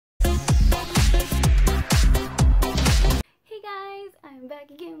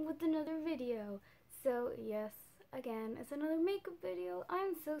back again with another video. So yes, again, it's another makeup video.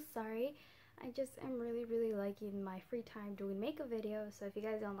 I'm so sorry. I just am really liking my free time doing makeup videos. So if you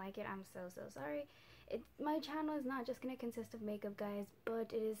guys don't like it, I'm so sorry. My channel is not just gonna consist of makeup, guys,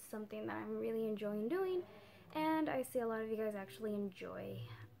 but it is something that I'm really enjoying doing, and I see a lot of you guys actually enjoy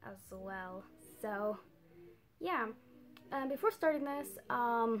as well. So yeah, before starting this,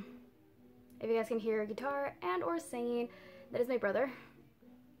 if you guys can hear guitar and or singing, that is my brother,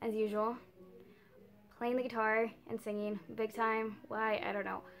 as usual, playing the guitar and singing big time. Why, I don't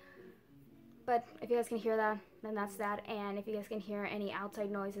know. But if you guys can hear that, then that's that. And if you guys can hear any outside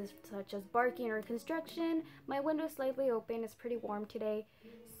noises such as barking or construction, my window is slightly open. It's pretty warm today,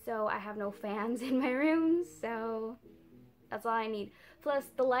 so I have no fans in my room, so that's all I need. Plus,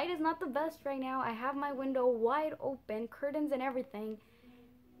 the light is not the best right now. I have my window wide open, curtains and everything,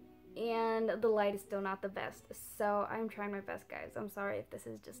 and the light is still not the best. So I'm trying my best, guys. I'm sorry if this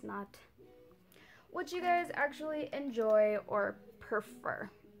is just not what you guys actually enjoy or prefer.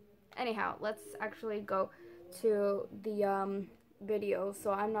 Anyhow, let's actually go to the video,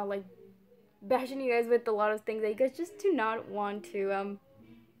 so I'm not like bashing you guys with a lot of things that you guys just do not want to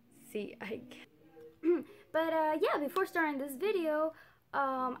see. But yeah, before starting this video,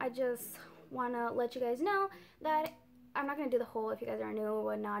 I just want to let you guys know that I'm not going to do the whole if you guys are new or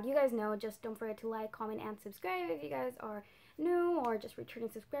whatnot. You guys know, just don't forget to like, comment, and subscribe if you guys are new or just returning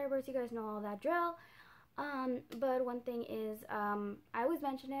subscribers. You guys know all that drill. But one thing is, I always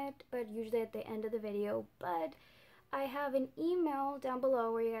mention it, but usually at the end of the video, but I have an email down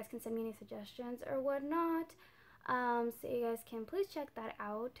below where you guys can send me any suggestions or whatnot. So you guys can please check that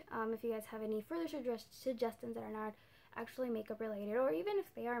out. If you guys have any further suggestions that are not actually makeup related, or even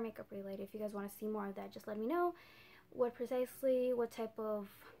if they are makeup related, if you guys want to see more of that, just let me know what type of,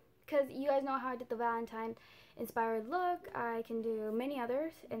 because you guys know how I did the Valentine inspired look. I can do many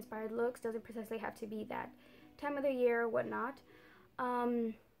other inspired looks. Doesn't precisely have to be that time of the year or whatnot.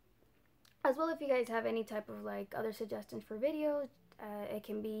 As well, if you guys have any type of like other suggestions for videos, it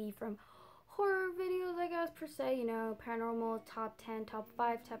can be from horror videos, I guess, per se, you know, paranormal, top 10, top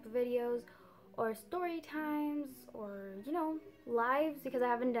 5 type of videos, or story times, or, you know, lives, because I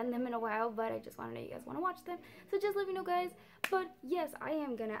haven't done them in a while, but I just want to know you guys want to watch them, so just let me know, guys. But yes, I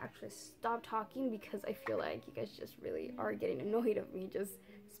am gonna actually stop talking because I feel like you guys just really are getting annoyed of me just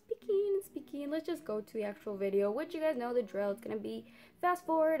speaking. Let's just go to the actual video, which you guys know the drill. It's gonna be fast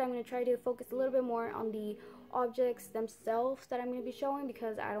forward. I'm gonna try to focus a little bit more on the objects themselves that I'm gonna be showing,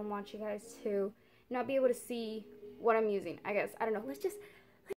 because I don't want you guys to not be able to see what I'm using, I guess. I don't know. Let's just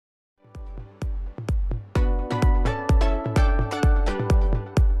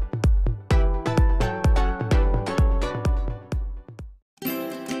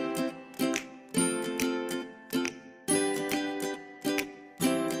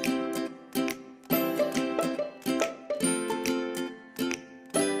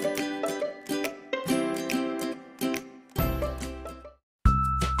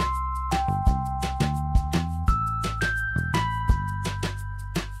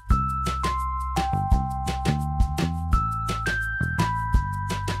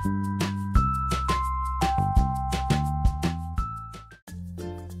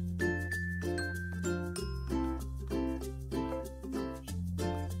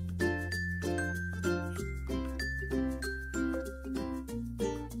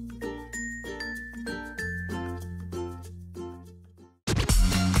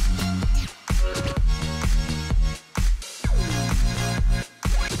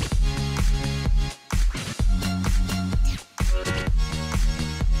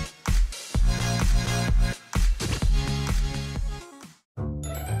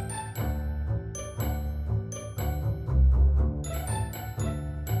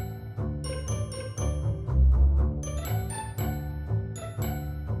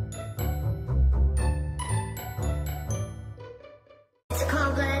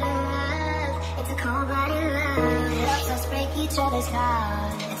each other's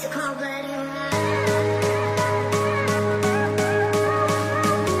heart. It's a cold-blooded love.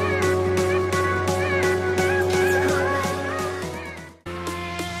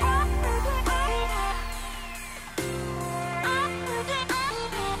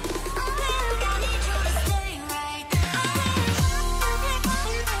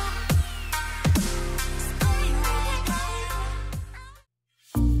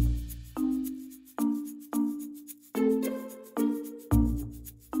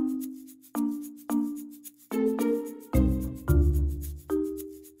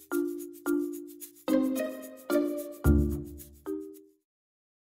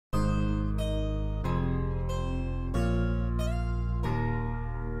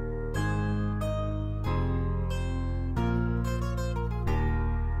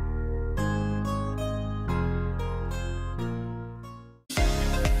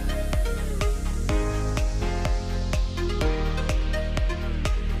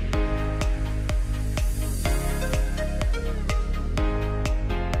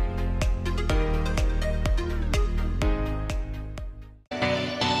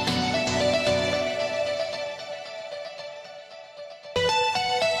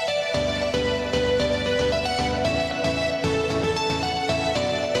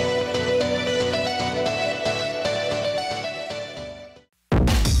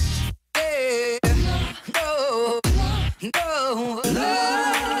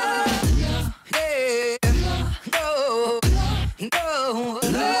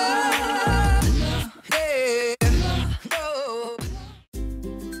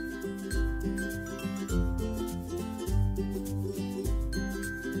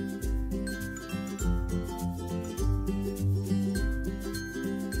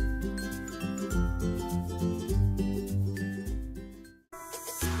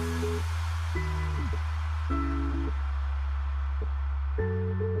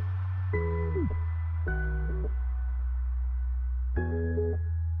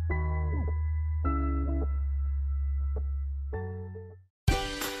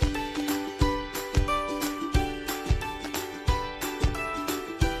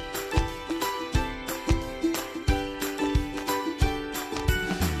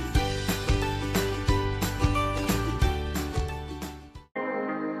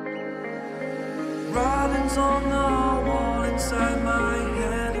 hands on the wall, inside my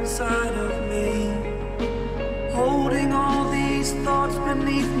head, inside of me, holding all these thoughts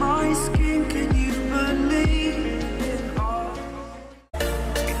beneath my skin. Can you believe in all?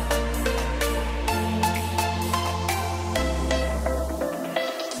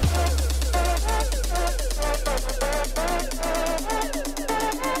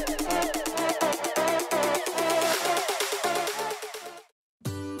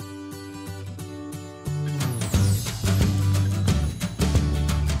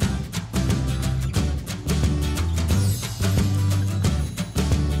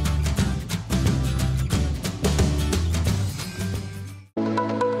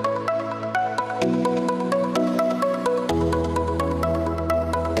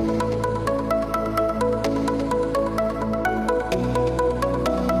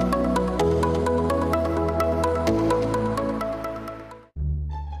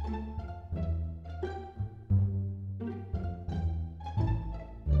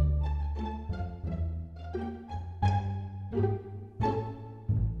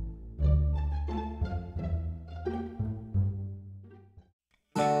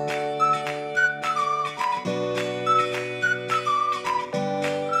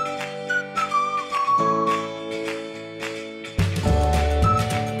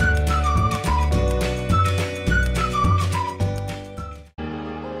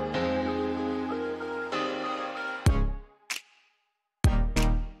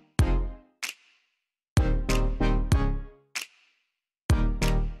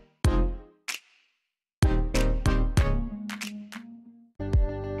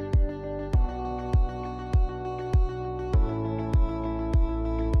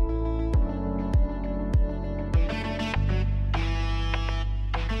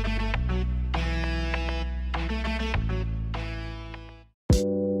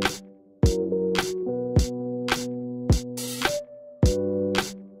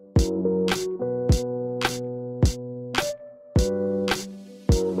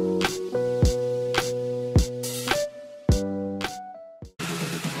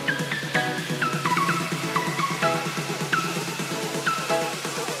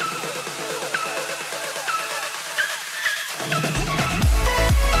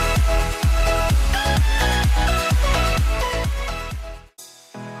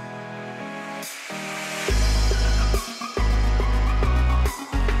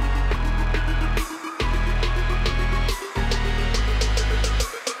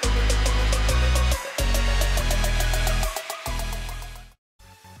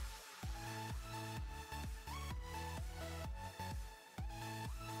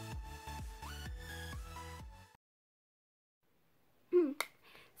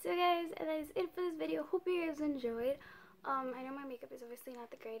 So guys, that is it for this video. Hope you guys enjoyed. I know my makeup is obviously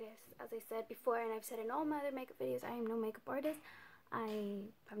not the greatest, as I said before, and I've said in all my other makeup videos, I am no makeup artist. I'm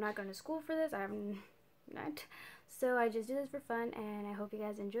not going to school for this. I'm not. So I just do this for fun, and I hope you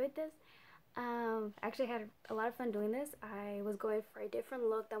guys enjoyed this. Actually had a lot of fun doing this. I was going for a different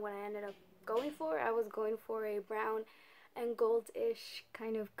look than what I ended up going for. I was going for a brown and gold-ish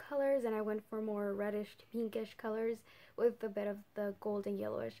kind of colors, and I went for more reddish to pinkish colors with a bit of the gold and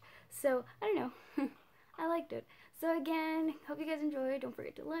yellowish. So I don't know. I liked it. So again, hope you guys enjoyed. Don't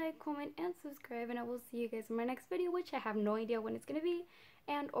forget to like, comment, and subscribe, and I will see you guys in my next video, which I have no idea when it's going to be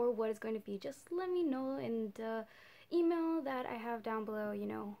and or what it's going to be. Just let me know in the email that I have down below, you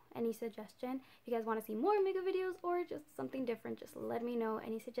know, any suggestion. If you guys want to see more makeup videos or just something different, just let me know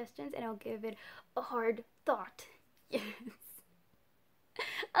any suggestions and I'll give it a hard thought. Yes.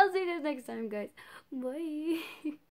 I'll see you guys next time, guys. Bye.